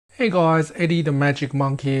Hey guys, Eddie the Magic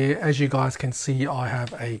Monk here. As you guys can see, I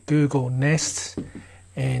have a Google Nest,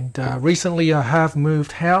 and recently I have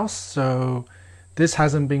moved house, so this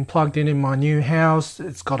hasn't been plugged in my new house.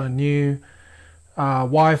 It's got a new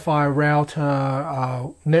Wi-Fi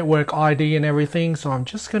router, network ID and everything, so I'm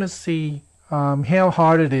just gonna see how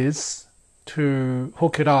hard it is to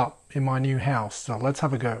hook it up in my new house. So let's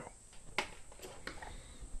have a go.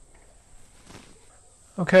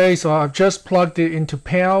 Okay, so I've just plugged it into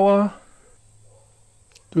power,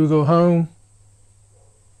 Google Home.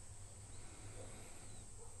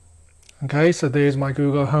 Okay, so there's my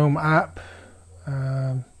Google Home app.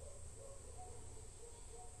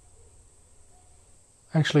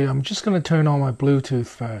 Actually, I'm just going to turn on my Bluetooth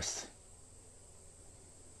first.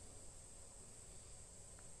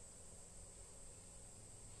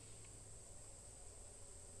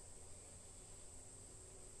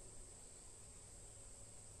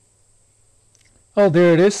 Oh,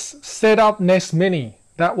 there it is. Set up Nest Mini.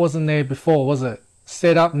 That wasn't there before, was it?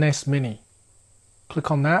 Set up Nest Mini.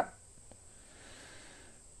 Click on that.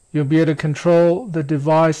 You'll be able to control the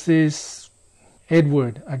devices.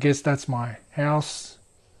 Edward, I guess that's my house.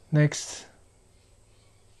 Next.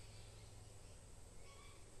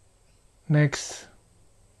 Next.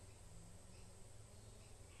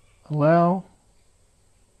 Allow.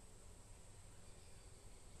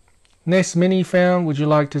 Nest Mini found. Would you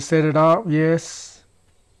like to set it up? Yes.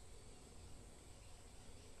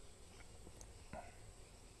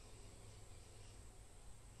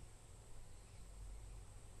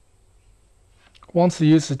 Wants to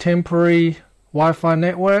use the temporary Wi-Fi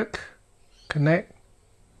network. Connect.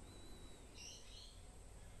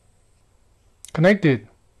 Connected.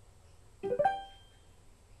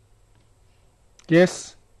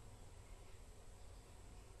 Yes.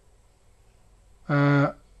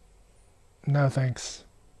 No thanks.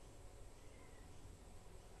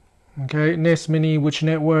 Okay, Nest Mini, which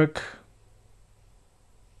network?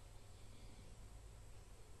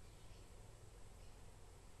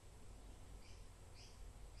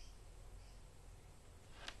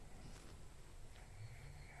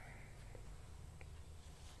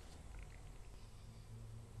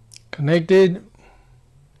 Connected.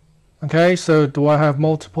 Okay, so do I have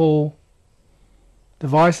multiple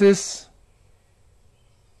devices?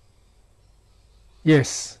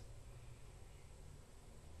 Yes.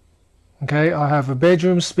 Okay, I have a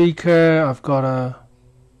bedroom speaker, I've got a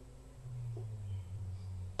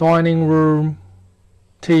dining room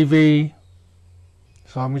TV.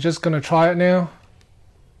 So I'm just going to try it now.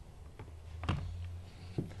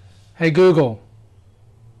 Hey Google,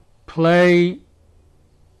 play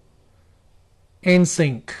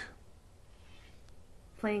NSYNC.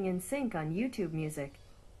 Playing in sync on YouTube Music.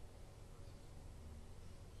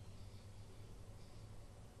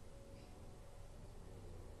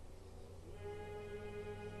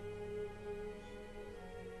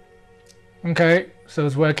 Okay, so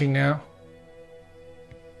it's working now.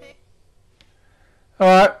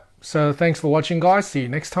 Alright, so thanks for watching guys, see you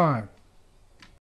next time.